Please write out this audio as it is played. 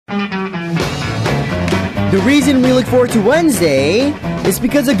The reason we look forward to Wednesday is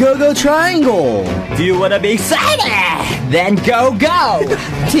because of Go-Go Triangle. Do you want to be excited? Then go!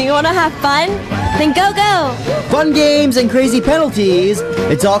 Do you want to have fun? Then go! Fun games and crazy penalties.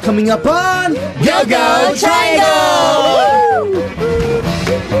 It's all coming up on Go-Go Triangle!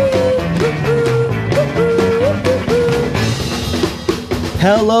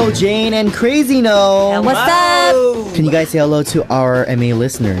 Hello, Jane and Crazy No. What's up? Can you guys say hello to our MA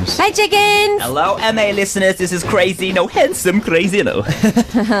listeners? Hi, chickens! Hello, MA listeners. This is Crazy No, handsome Crazy No.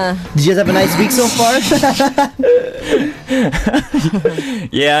 Did you guys have a nice week so far?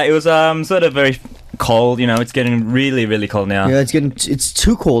 Yeah, it was sort of very cold. You know, it's getting really, really cold now. Yeah, it's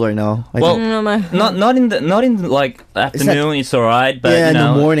too cold right now. Well, not in the like afternoon. It's alright, but yeah, you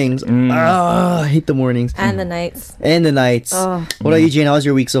know, in the mornings. I hate the mornings And the nights. and the nights. Oh. What about you, Jane? How's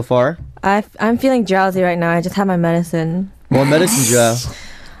your week so far? I'm feeling drowsy right now. I just had my medicine. What medicine do you have?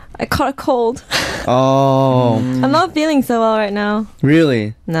 I caught a cold. Oh, I'm not feeling so well right now.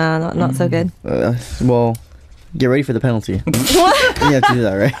 really? No, not so good. Well, get ready for the penalty. You have to do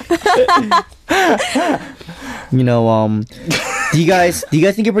that, right? You know, do you guys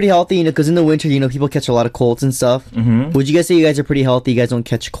think you're pretty healthy? You know, because in the winter, you know, people catch a lot of colds and stuff. Mm-hmm. Would you guys say you guys are pretty healthy? You guys don't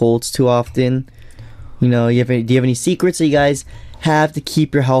catch colds too often? You know, do you have any secrets that you guys have to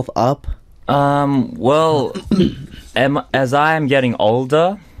keep your health up? Well, as I am getting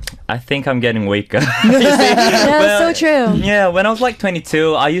older, I think I'm getting weaker. You see? That's so true. Yeah, when I was like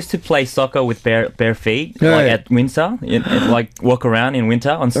 22, I used to play soccer with bare feet, Right. like at winter, like walk around in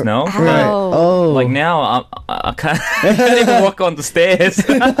winter on snow. Right. Ow. Oh. Like now, I can't, I can't even walk on the stairs.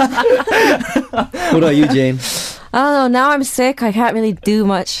 What about you, Jane? I don't know. Now I'm sick. I can't really do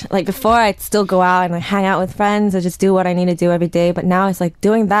much. Like before, I'd still go out and like hang out with friends or just do what I need to do every day. But now it's like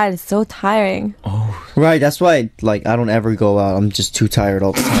doing that is so tiring. Right, that's why like I don't ever go out. I'm just too tired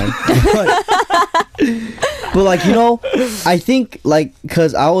all the time. but like, you know, I think like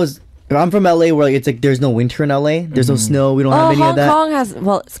because I'm from LA where like, it's like there's no winter in LA. There's no snow. We don't have any Hong of that. Kong has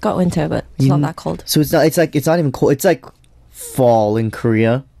it's got winter, but it's not that cold. So it's not even cold. It's like fall in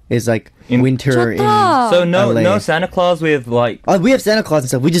Korea. It's like winter in So LA. no Santa Claus with like. we have Santa Claus and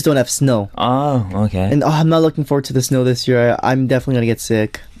stuff. We just don't have snow. Oh, okay. And I'm not looking forward to the snow this year. I'm definitely gonna get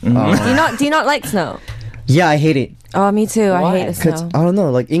sick. Do you not like snow? Yeah, I hate it. Oh, me too. I hate the Cause snow. I don't know.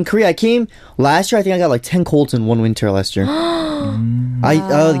 Like in Korea, I came last year. I think I got like 10 colds in one winter last year.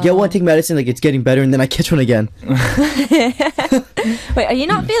 I get one, take medicine, like it's getting better, and then I catch one again. Wait, are you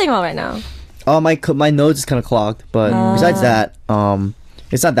not feeling well right now? My nose is kind of clogged, but besides that,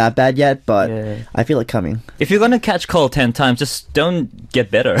 it's not that bad yet. But Yeah. I feel it coming. If you're gonna catch cold 10 times, just don't get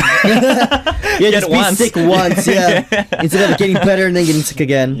better. Yeah, Get just it be once. sick once. Yeah, instead of getting better and then getting sick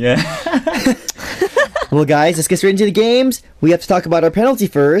again. Yeah. Well, guys, let's get straight into the games. We have to talk about our penalty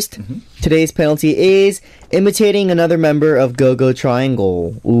first. Today's penalty is imitating another member of Go-Go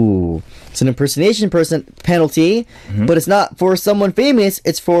Triangle. Ooh. It's an impersonation penalty, but it's not for someone famous.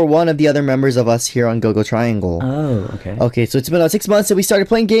 It's for one of the other members of us here on Go-Go Triangle. Oh, okay. Okay, so it's been about 6 months that we started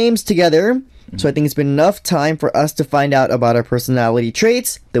playing games together. So I think it's been enough time for us to find out about our personality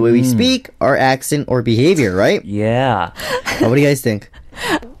traits, the way we speak, our accent, or behavior, right? Yeah. What do you guys think?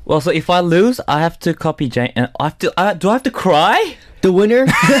 Well, so if I lose, I have to copy Jane. And I have to. Do I have to cry? The winner?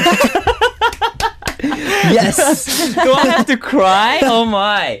 Yes! Do I have to cry? Oh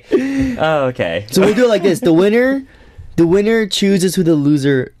my. Oh, okay. So we'll do it like this. The winner chooses who the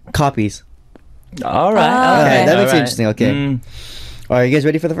loser copies. All right. Ah. Okay. That makes it all right. interesting. Okay. All right, you guys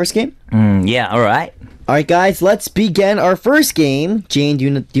ready for the first game? Yeah. All right. All right, guys, let's begin our first game. Jane, do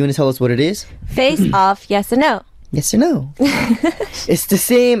you want to tell us what it is? Face off, yes or no? Yes or no? It's the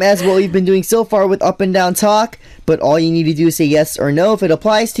same as what we've been doing so far with up and down talk, but all you need to do is say yes or no if it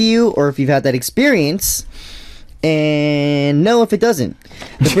applies to you or if you've had that experience, and no if it doesn't.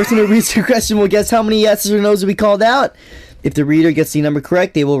 The person who reads the question will guess how many yeses or nos will be called out. If the reader gets the number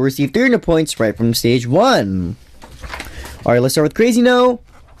correct, they will receive 300 points right from stage 1. All right, let's start with Crazy No.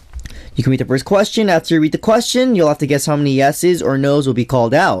 You can read the first question. After you read the question, you'll have to guess how many yeses or nos will be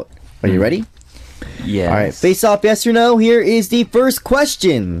called out. Are you ready? Yeah. All right, face off, yes or no. Here is the first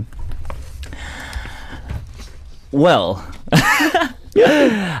question. Well,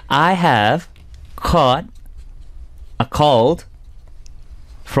 I have caught a cold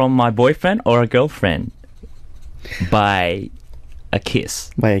from my boyfriend or a girlfriend by a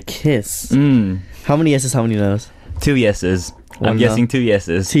kiss. By a kiss. Mm. How many yeses, how many nos? 2 yeses. One I'm no. guessing 2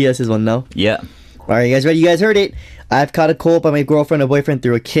 yeses. 2 yeses, 1 no. Yeah. All right, you guys ready? You guys heard it. I've caught a cold by my girlfriend or boyfriend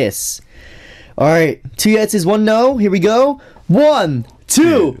through a kiss. All right, 2 yeses, 1 no. Here we go. 1,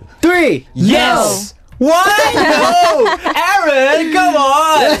 2, 3. Yes! What? No! Aaron, come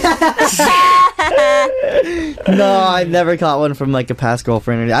on! No, I've never caught one from like a past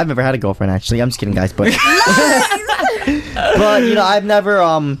girlfriend. I've never had a girlfriend actually. I'm just kidding, guys. But but you know, I've never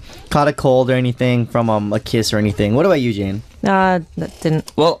caught a cold or anything from a kiss or anything. What about you, Jane? That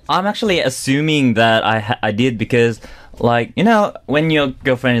didn't. Well, I'm actually assuming that I did because, like, you know, when your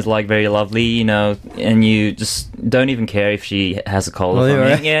girlfriend is like very lovely, you know, and you just don't even care if she has a cold or Oh,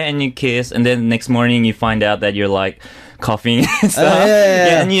 something, yeah. yeah, and you kiss, and then next morning you find out that you're like coughing and stuff,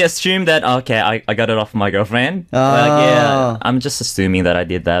 yeah. and you assume that okay, I got it off my girlfriend. Oh. Like, yeah, I'm just assuming that I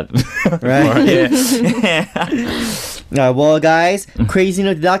did that. Right. Yeah. Alright, well, guys, Crazy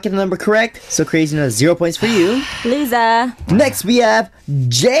Note did not get the number correct, so Crazy Note has 0 points for you. Loser. Next, we have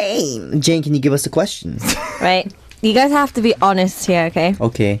Jane. Jane, can you give us the questions? Right. You guys have to be honest here, okay?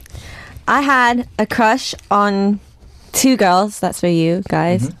 Okay. I had a crush on 2 girls, that's for you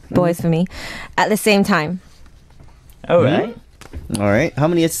guys, boys for me, at the same time. All right. All right. How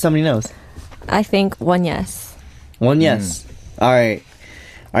many yeses, how many no's? I think 1 yes. 1 yes. All right.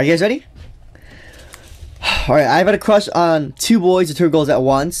 Are you guys ready? All right. I've had a crush on 2 boys or 2 girls at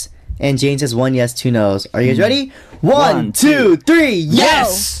once, and Jane says 1 yes, 2 no's. Are you guys ready? 1, 2, 3.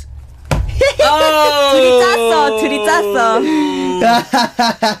 Yes. 둘이 짰어.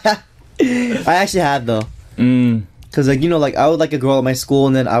 I actually have though, Mm. cause like you know, like I would like a girl at my school,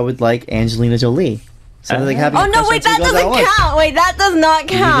 and then I would like Angelina Jolie. So like having. Oh a no, crush on wait, 2 that girls at doesn't once. count. Wait, that does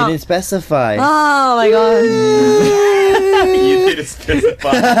not You count. didn't specify. Oh my god. You didn't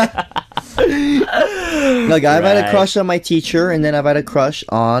specify. Like I've had a Right. crush on my teacher, and then I've had a crush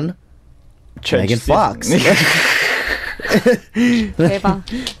on Megan Fox. 대박.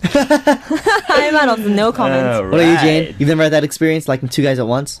 할 말 없어. No comments. What about you, Jane? You've never had that experience, like 2 guys at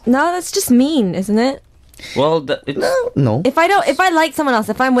once? No, that's just mean, isn't it? Well, it's, No. If I like someone else,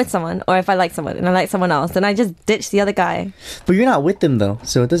 if I'm with someone, or if I like someone and I like someone else, then I just ditch the other guy. But you're not with them though,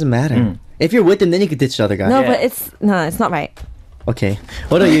 so it doesn't matter. If you're with them, then you could ditch the other guy. No, Yeah. but it's not right. Okay.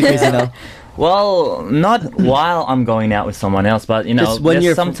 What about you, Crazy now? well, not while I'm going out with someone else, but you know, Just when there's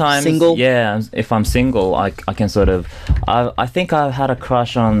you're sometimes single? Yeah, if I'm single, I can sort of. I think I've had a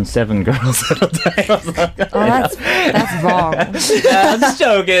crush on 7 girls at a day. Or something. Oh, that's wrong. Yeah, I'm just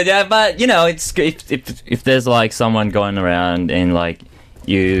joking. Yeah, but you know, it's if there's like someone going around and like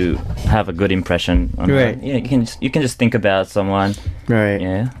you have a good impression on Right. her, yeah, you can just think about someone. Right.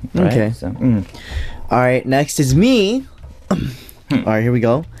 Yeah. Okay. Right? So, All right, next is me. All right, here we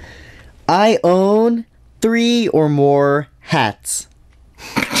go. I own 3 or more hats.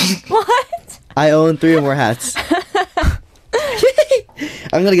 What? I own 3 or more hats.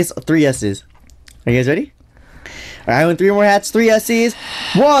 I'm gonna guess 3 yeses. Are you guys ready? All right, I own 3 or more hats. 3 yeses.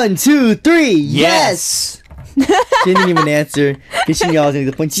 1, 2, 3. Yes. She didn't even answer. Because she knew I was gonna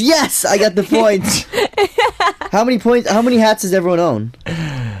get the points. Yes, I got the points. How many points? How many hats does everyone own?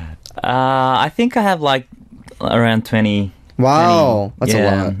 I think I have like around 20. Wow, 20. that's Yeah. a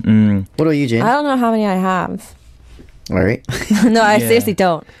lot. What about you, Jane? I don't know how many I have. All right. No, I Yeah. seriously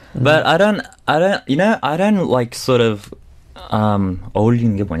don't. But I don't, I don't like sort of,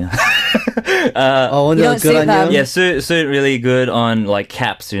 어울리는 게 뭐냐? Oh, You no, don't good say on them. you. Yeah, suit really good on like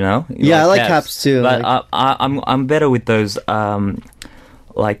caps, you know. Yeah, I like caps too, But like- I'm better with those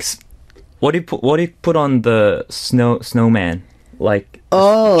like what do you put on the snowman, like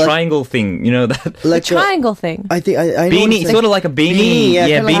Oh, like- triangle thing, you know that Like The triangle thing. I think I know what beanie, it's sort of like a beanie. Beanie, yeah,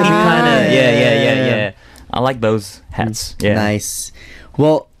 yeah, kinda like beanie a kind of. beanie. Yeah. I like those hats. Yeah. Nice.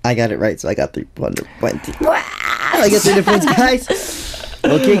 Well, I got it right, so I got 3 points. I got 3 points, guys.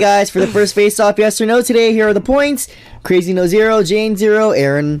 Okay, guys, for the first face-off, yes or no today, here are the points. Crazy No 0, Jane 0,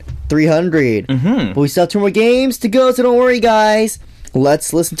 Aaron 300. But we still have 2 more games to go, so don't worry, guys.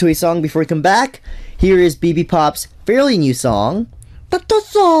 Let's listen to a song before we come back. Here is BB Pop's fairly new song,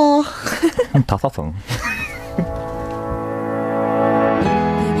 Tatoso. 다사성.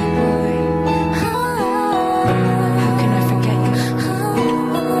 How can I forget you?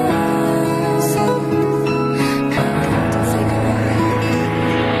 Don't say goodbye.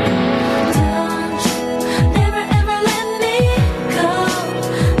 Don't you never ever let me go.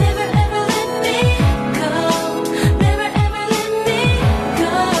 Never ever let me go. Never ever let me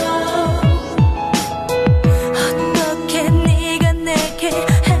go. 어떻게 네가 내게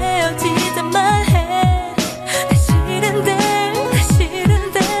헤어지자 말해.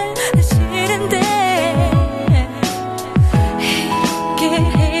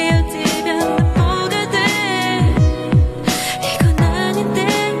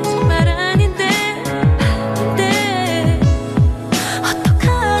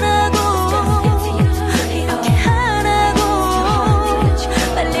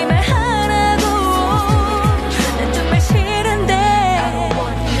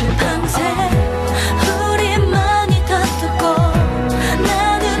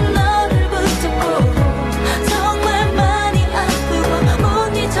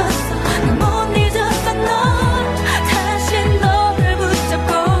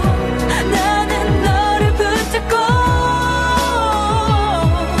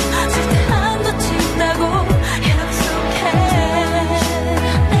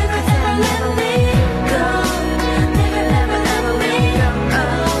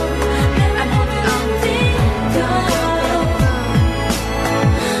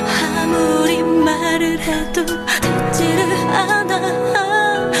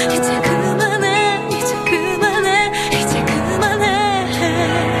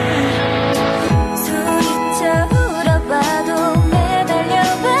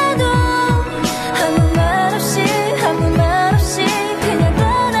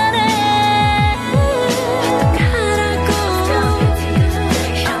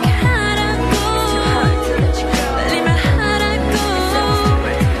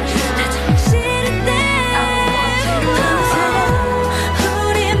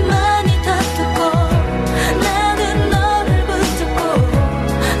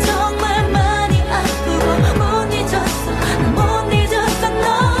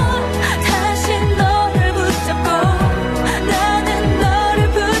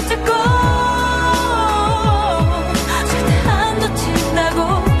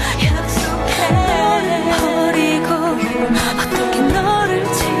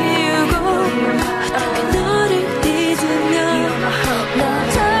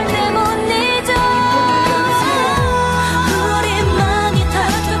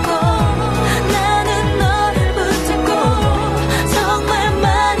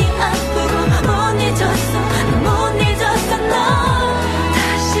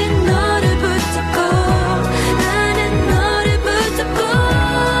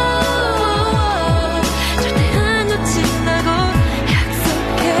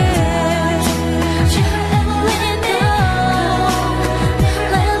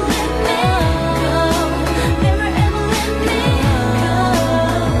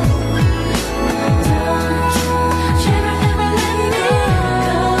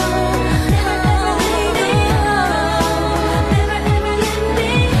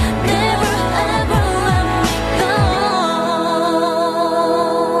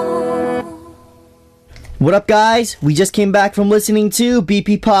 What up, guys? We just came back from listening to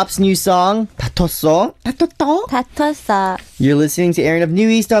BP Pop's new song, 다퉜어. 다퉜어. You're listening to Aaron of New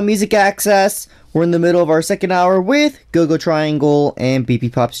East on Music Access. We're in the middle of our second hour with Go-Go Triangle, and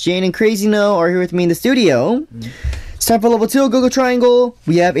BP Pop's Jane and Crazy No are here with me in the studio. It's time for level 2 Go-Go Triangle.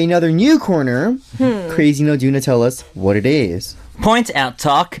 We have another new corner. Crazy No, do you want to tell us what it is? Point out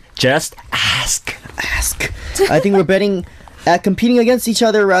talk, just ask. Ask. I think we're betting at competing against each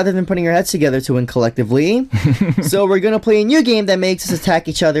other rather than putting our heads together to win collectively. So we're going to play a new game that makes us attack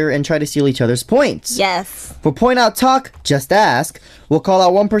each other and try to steal each other's points. Yes. For point out talk, just ask. We'll call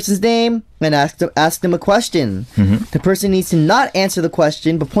out one person's name and ask them a question. The person needs to not answer the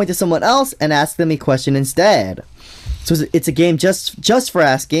question but point to someone else and ask them a question instead. So it's a game just for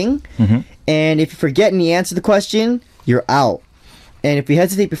asking. And if you forget and you answer the question, you're out. And if you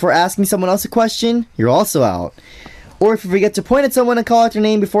hesitate before asking someone else a question, you're also out. Or if you forget to point at someone and call out their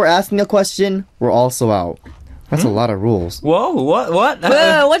name before asking a question, we're also out. That's a lot of rules. Whoa, what?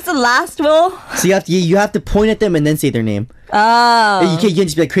 Whoa, what's the last rule? So you have to point at them and then say their name. Oh. You can't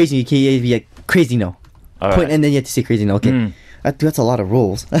just be like crazy. You can't be like crazy no. All Point right. and then you have to say crazy no. Okay, that's a lot of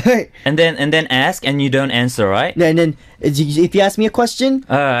rules. Alright. And then ask and you don't answer, right? And then if you ask me a question,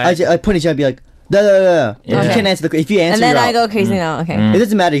 Alright. I point at you and be like, da da da. Yeah. You can't answer the. If you answer, And then you're I out. go crazy now. Okay. It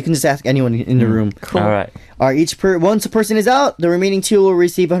doesn't matter. You can just ask anyone in the room. All right. All right. Once a person is out, the remaining two will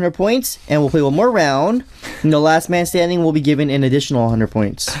receive 100 points, and we'll play one more round. And the last man standing will be given an additional 100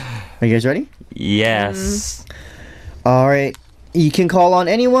 points. Are you guys ready? Yes. All right. You can call on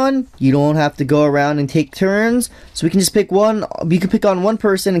anyone. You don't have to go around and take turns. So we can just pick one. You can pick on one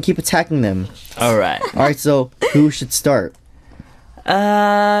person and keep attacking them. All right. All right. So who should start?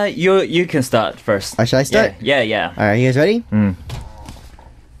 You can start first. Should I start? Yeah. All right. You guys ready?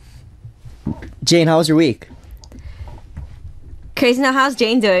 Jane, how was your week? Crazy now, how's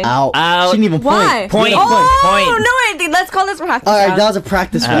Jane doing? Out. Out. She didn't even point. Why? Point. She didn't even Oh, Point. no, wait, let's call this practice. All right, round. that was a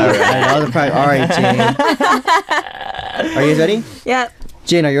practice week. All All right. right, that was a practice. All right, Jane. Are you guys ready? Yeah.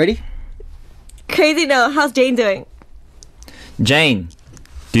 Jane, are you ready? Crazy no, how's Jane doing? Jane,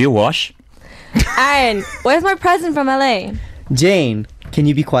 do you wash? Aaron, where's my present from LA? Jane, can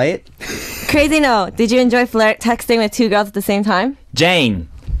you be quiet? Crazy no, did you enjoy texting with two girls at the same time? Jane,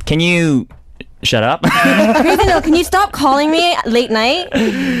 can you shut up? Crazy no, can you stop calling me late night?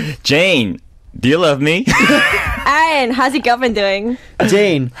 Jane, do you love me? Aaron, how's your girlfriend doing?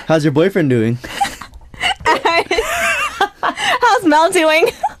 Jane, how's your boyfriend doing? Aaron, how's Mel doing?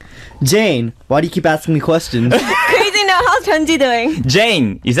 Jane, why do you keep asking me questions? Crazy no, how's Chunji doing?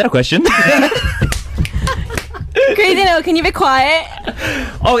 Jane, is that a question? Crazy no, can you be quiet?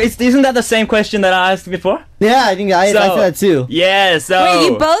 Oh, isn't that the same question that I asked before? Yeah, I think I said that too. Yeah, so... Wait,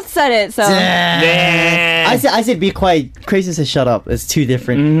 you both said it, so. Nah. I said be quiet. Crazy said shut up. It's two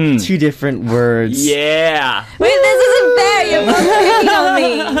different words. Yeah. Wait, this isn't fair. You're both picking on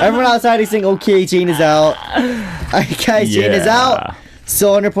me. Everyone outside is saying, okay, Jane is out. Alright, guys, Jane is out.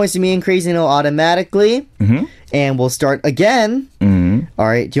 So 100 points to me and Crazy No automatically. And we'll start again.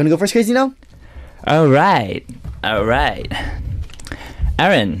 Alright, do you want to go first, Crazy No? All right. Aaron,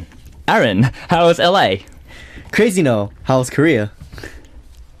 how was LA? Crazy No, how's Korea?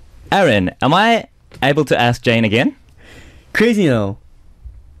 Aaron, am I able to ask Jane again? Crazy No,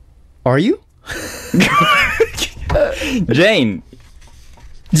 are you? Jane.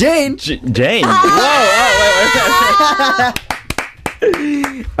 Jane! Jane. Whoa,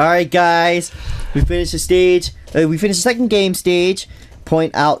 Alright, guys, we finished the stage. We finished the second game stage.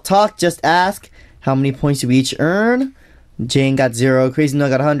 Point out, talk, just ask. How many points do we each earn? Jane got 0, Crazy No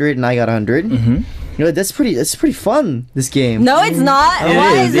got 100, and I got 100. You know, that's pretty fun, this game. No, it's not. It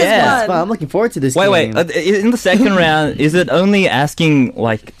Why is, is this yeah. It's fun. I'm looking forward to this Wait, game. in the second round, is it only asking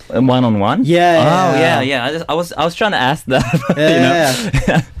like one-on-one? Yeah. Oh, yeah. I was trying to ask that. Yeah. You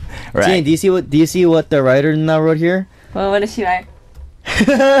know? Right. Jane, do you see what the writer now wrote here? Well, what did she write?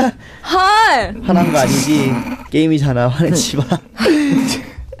 Huh? 화난 거 아니지. 게임이잖아. 화내지 마.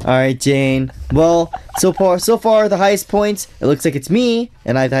 Alright, Jane. Well, so far, the highest points, it looks like it's me,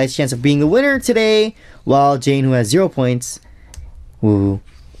 and I have the highest chance of being the winner today, while Jane, who has 0 points,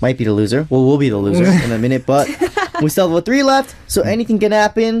 might be the loser. Well, we'll be the loser in a minute, but we still have level 3 left, so anything can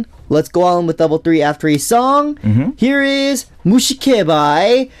happen. Let's go on with level 3 after a song. Here is 무식해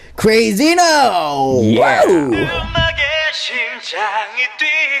by Crazy No! Yeah. Woo! 음악에 심장이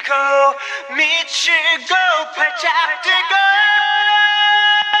뛰고 미치고 팔짝 뛰고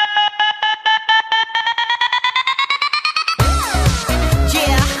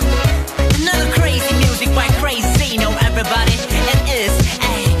Yeah, another crazy music by Crazy No, everybody. It is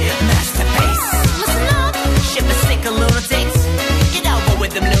a masterpiece. Listen up, ship a sick of lunatics. Get over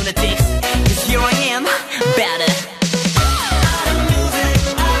with them lunatics. 'Cause here I am,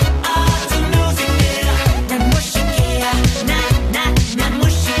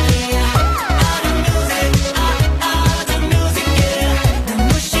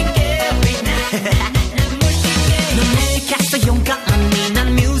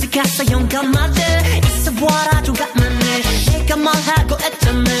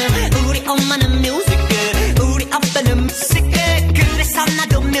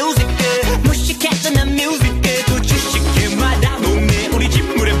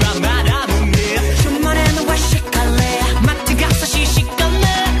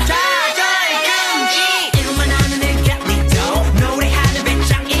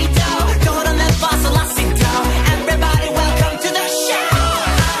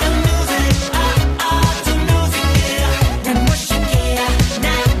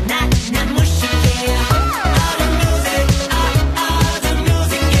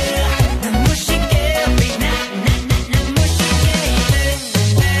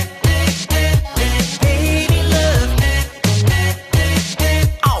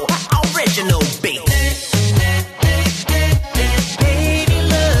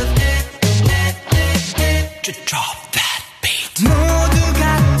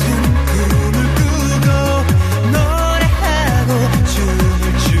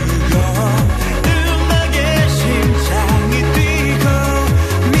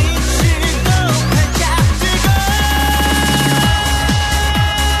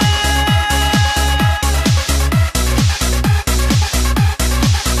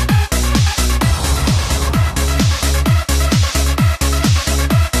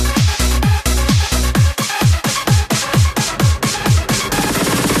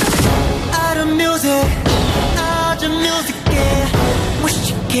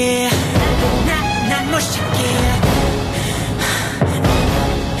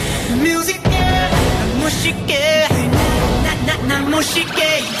 멋있게 난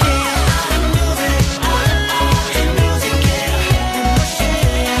멋있게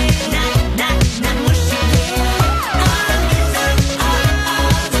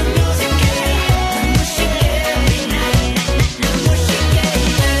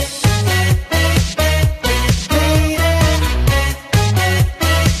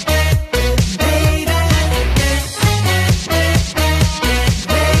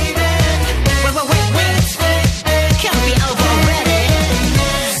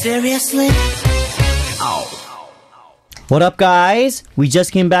Seriously? What up, guys? We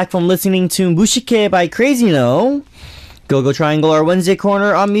just came back from listening to Mushike by Crazy No. Go Triangle, our Wednesday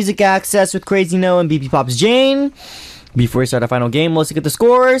corner on Music Access with Crazy No and BP Pop's Jane. Before we start our final game, let's look at the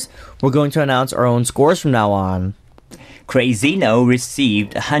scores. We're going to announce our own scores from now on. Crazy No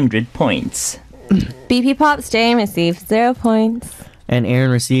received 100 points. BP Pop's Jane received 0 points. And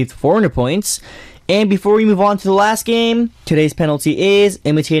Aaron received 400 points. And before we move on to the last game, today's penalty is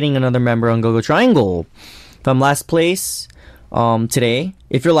imitating another member on Go Triangle. If I'm last place today,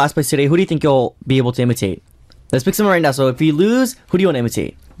 if you're last place today, who do you think you'll be able to imitate? Let's pick someone right now. So if you lose, who do you want to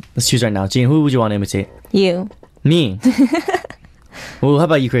imitate? Let's choose right now. Jane, who would you want to imitate? You. Me. Well, how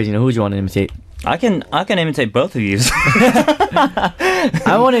about you, Crazy? Who would you want to imitate? I can imitate both of you.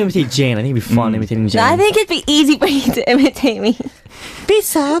 I want to imitate Jane. I think it'd be fun imitating Jane. I think it'd be easy for you to imitate me.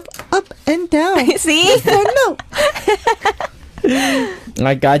 Face up and down. See? No.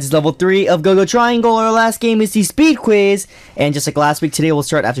 Alright, guys, it's level 3 of Go Triangle. Our last game is the speed quiz. And just like last week, today we'll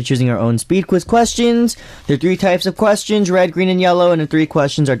start after choosing our own speed quiz questions. There are 3 types of questions, red, green, and yellow. And the 3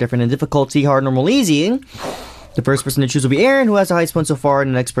 questions are different in difficulty, hard, normal, easy. The first person to choose will be Aaron, who has the highest point so far.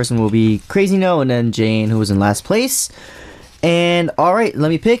 And the next person will be Crazy No, and then Jane, who was in last place. And alright, let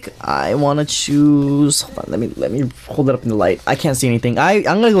me pick. I want to choose. Hold on, let me hold it up in the light. I can't see anything. I'm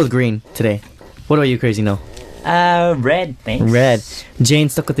gonna go with green today. What about you, Crazy No? Red, thanks. Red. Jane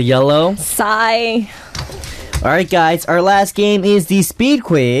stuck with the yellow. Sigh. Alright, guys, our last game is the speed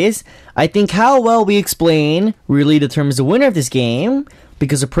quiz. I think how well we explain really determines the winner of this game,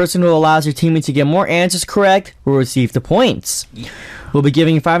 because the person who allows their teammate to get more answers correct will receive the points. We'll be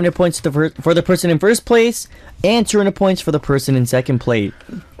giving 500 points for the person in first place, and 200 points for the person in second place.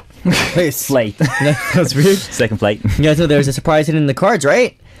 Plate. That's weird. Second plate. You guys know there's a surprise hidden in the cards,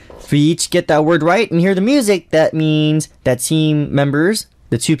 right? If we each get that word right and hear the music, that means that team members,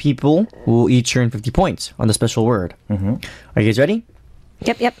 the 2 people, will each earn 50 points on the special word. Mm-hmm. Are you guys ready?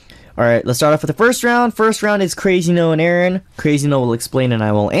 Yep. Alright, let's start off with the first round. First round is Crazy No and Aaron. Crazy No will explain and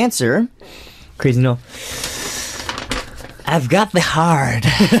I will answer. Crazy No. I've got the hard.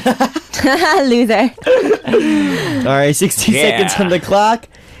 Loser. Alright, 60 Yeah. seconds on the clock.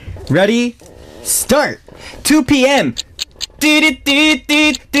 Ready? Start! 2 p.m. What's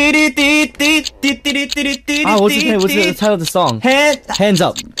the title of the song? Hands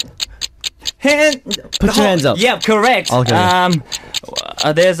up. Put your hands up. Yeah, correct. Okay.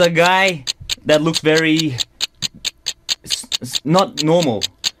 There's a guy that looks very not normal.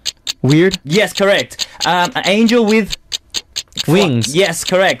 Weird? Yes, correct. An angel with Wings. Yes,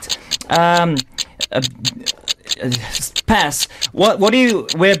 correct. Pass. What do you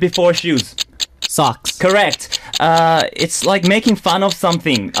wear before shoes? Socks. Correct. It's like making fun of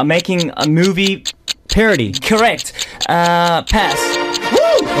something. Making a movie. Parody. Correct. Pass.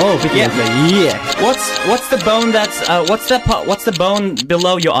 Oh, Yeah. Yeah. What's the bone that's what's the bone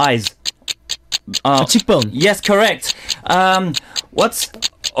below your eyes? A cheekbone. Yes, correct. What's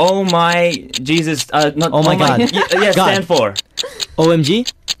oh my Jesus? Not Oh my God. Yeah, God. stand for. OMG?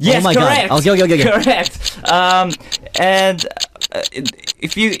 Yes, oh my correct. God. Okay. Correct. And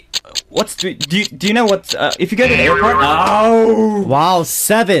if you, do you know what? If you go to the airport. Oh. Wow,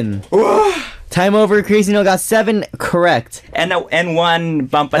 7. Time over. Crazy No got 7 correct. And one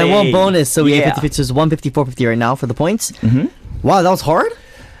bump. And 1 bonus, so we Yeah. get 50. So it's 154.50 right now for the points. Mhm. Wow, that was hard?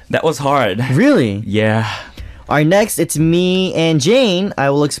 That was hard. Really? Yeah. Alright, next it's me and Jane. I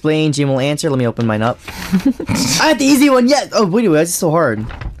will explain. Jane will answer. Let me open mine up. I had the easy one yet. Oh, wait, that's so hard.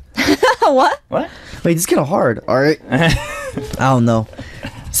 What? What? Wait, this is kind of hard. Alright. I don't know.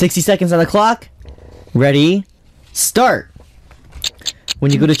 60 seconds on the clock. Ready? Start.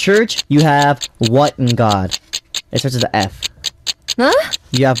 When you go to church, you have what in God? It starts with the F. Huh?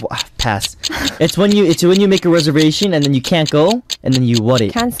 You have pass. It's when you make a reservation and then you can't go and then you what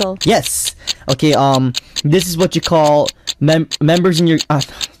it? Cancel. Yes. Okay. This is what you call members in your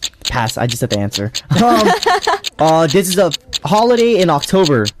pass. I just said the answer. This is a holiday in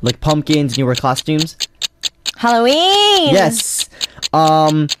October, like pumpkins and you wear costumes. Halloween. Yes.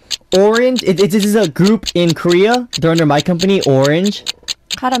 Orange. This is a group in Korea. They're under my company, Orange.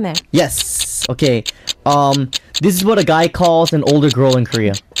 Karame. Yes. Okay. This is what a guy calls an older girl in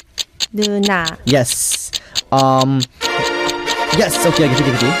Korea. 누나. Yes. Yes. Okay, I can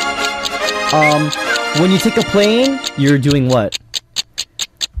take it. When you take a plane, you're doing what?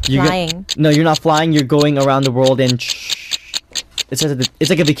 Flying. No, you're not flying. You're going around the world and. It's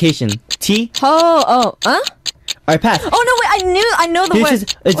like a vacation. T. Oh, huh? Alright, pass. Oh no, wait, I know the This word.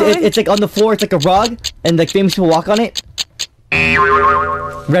 is it's like on the floor. It's like a rug, and like famous people walk on it.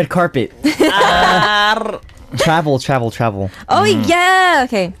 Red carpet. Travel. Oh yeah,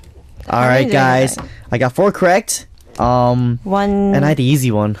 okay. All right, did guys. that. I got 4 correct. One. And I had the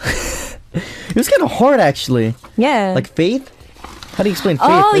easy one. It was kind of hard, actually. Yeah. Like faith. How do you explain faith?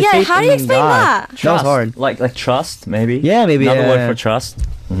 Oh, Like, yeah, faith how do you in explain God. that? That was hard. Like trust, maybe. Yeah, maybe, Another yeah. word for trust.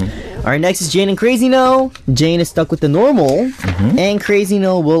 All right, next is Jane and Crazy No. Jane is stuck with the normal, and Crazy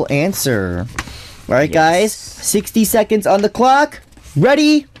No will answer. All right, guys. 60 seconds on the clock.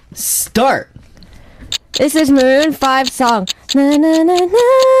 Ready? Start. This is Maroon 5 song. Na na na na na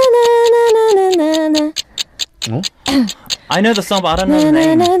na na na na. I know the song, but I don't know Na the na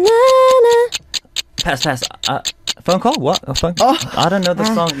name. na na na. Pass. Phone call? What? A phone? Oh. I don't know the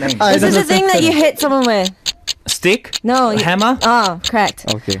song name. This is the thing that you hit someone with. Stick? No. A hammer? Oh, correct.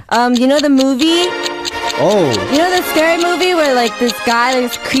 Okay. You know the movie? Oh. You know the scary movie where like this guy,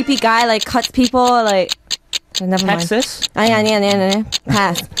 this creepy guy, like cuts people, like. Oh, never mind. Texas? Yeah.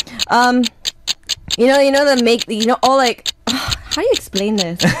 Pass. You know the all like. How do you explain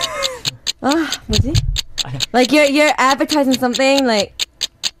this? 뭐지? Like you're advertising something like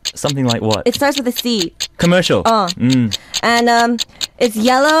Something like what? it starts with a C. Commercial. And it's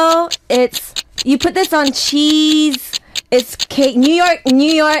yellow. It's you put this on cheese. It's cake. New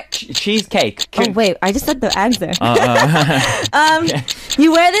York. Cheesecake. Oh wait, I just said the answer.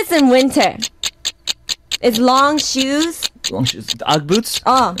 You wear this in winter. It's long shoes. Long shoes. Ugg boots?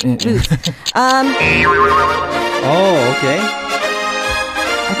 Oh, boots. Oh, okay.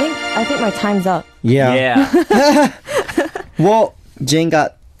 I think my time's up. Yeah. Yeah. Well, Jane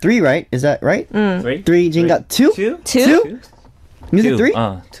got 3 right. Is that right? 3? 3. Jane got 2. Two? Two? Music 3?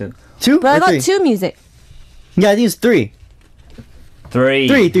 2. 2? But I or got 3? 2 music. Yeah, I think it's 3.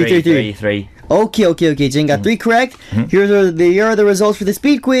 3. Three. Okay. Jane got 3 correct. Here are the results for the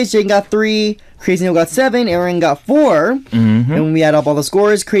speed quiz. Jane got 3. Crazy No got 7. Aaron got 4. And when we add up all the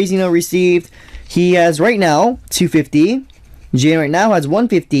scores, Crazy No received. He has right now 250. Jane right now has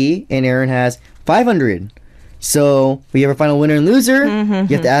 150, and Aaron has 500. So we have our final winner and loser. You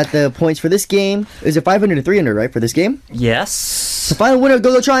have to add the points for this game. Is it 500 and 300, right, for this game? Yes. The final winner of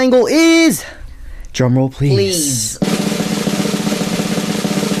Go-Go Triangle is... Drum roll, please.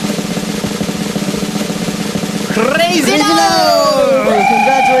 Crazy No!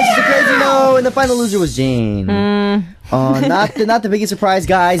 Congratulations to Crazy No! And the final loser was Jane. Not the biggest surprise,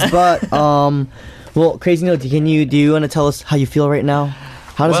 guys, but well, Crazy No, do you want to tell us how you feel right now?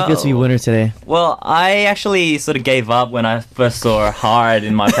 How does it feel to be winner today? Well, I actually sort of gave up when I first saw hard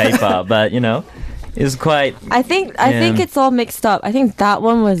in my paper, but it was quite. I think it's all mixed up. I think that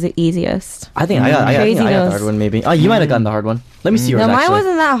one was the easiest. I think I got Crazy the Nose. hard one, maybe. Oh, you might have gotten the hard one. Let me see yours. No, mine actually.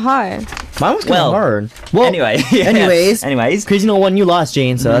 wasn't that hard. Mine was kind of Well, hard. Well, anyway. anyways, Crazy No won. You lost,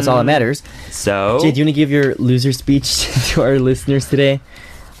 Jane. So that's all that matters. So. Jane, do you want to give your loser speech to our listeners today?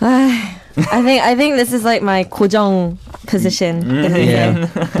 I think this is like my 고정 position. Yeah,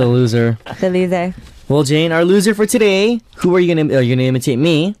 the loser. The loser. Well, Jane, our loser for today. Who are you gonna? You're gonna imitate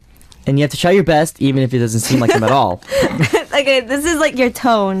me, and you have to try your best, even if it doesn't seem like him at all. Okay, this is like your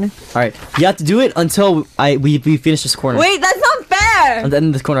tone. All right, you have to do it until we finish this corner. Wait, that's not fair. At the end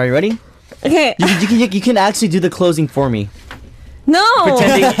of this corner, are you ready? Okay. You can actually do the closing for me. No.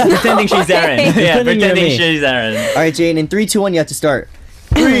 Pretending she's Aaron. Yeah, Pretending you're pretending me. she's Aaron. All right, Jane. In 3, 2, 1, you have to start.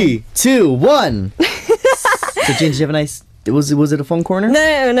 3, 2, 1. So, Jane, did you have a nice? Was it a fun corner?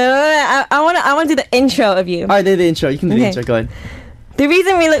 No. I want to do the intro of you. All right, the intro. You can do the Okay. intro. Go ahead. The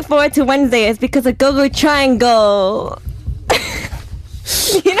reason we look forward to Wednesday is because of Go-Go Triangle.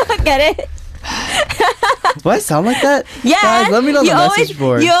 You don't get it? Do I sound like that? Yeah. Guys, let me know the you message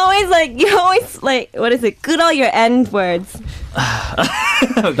board. You always like what is it? Good all your end words.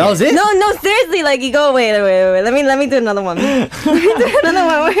 That was it? No, seriously, like you go wait. Let me do another one. Let me do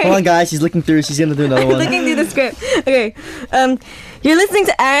another one. Wait. Hold on, guys. She's looking through. She's gonna do another one. Looking through the script. Okay. You're listening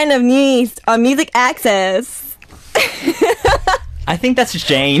to Aaron of New East on Music Access. I think that's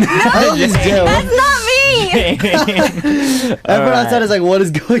Jane. I think it's Jill. That's not me. Everyone outside is like, what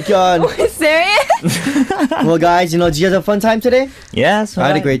is going on? Serious? Well, guys, did you have a fun time today? Yes. I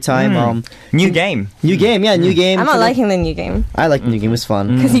had a great time. New game. New game, yeah, new game. I'm not liking the new game I like the new game. It was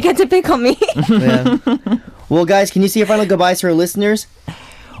fun. because you get to pick on me. Yeah. Well, guys, can you say your final goodbyes to our listeners?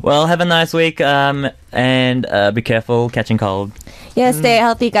 Well, have a nice week, and be careful catching cold. Yeah, stay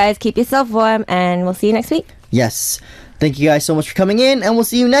healthy, guys. Keep yourself warm, and we'll see you next week. Yes. Thank you guys so much for coming in, and we'll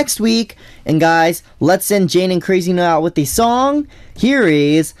see you next week. And guys, let's send Jane and Crazy Noah out with a song. Here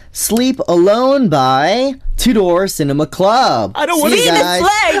is Sleep Alone by Tudor Cinema Club. I don't want See to you guys.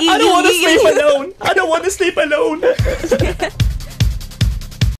 I don't want to sleep alone. I don't want to sleep alone.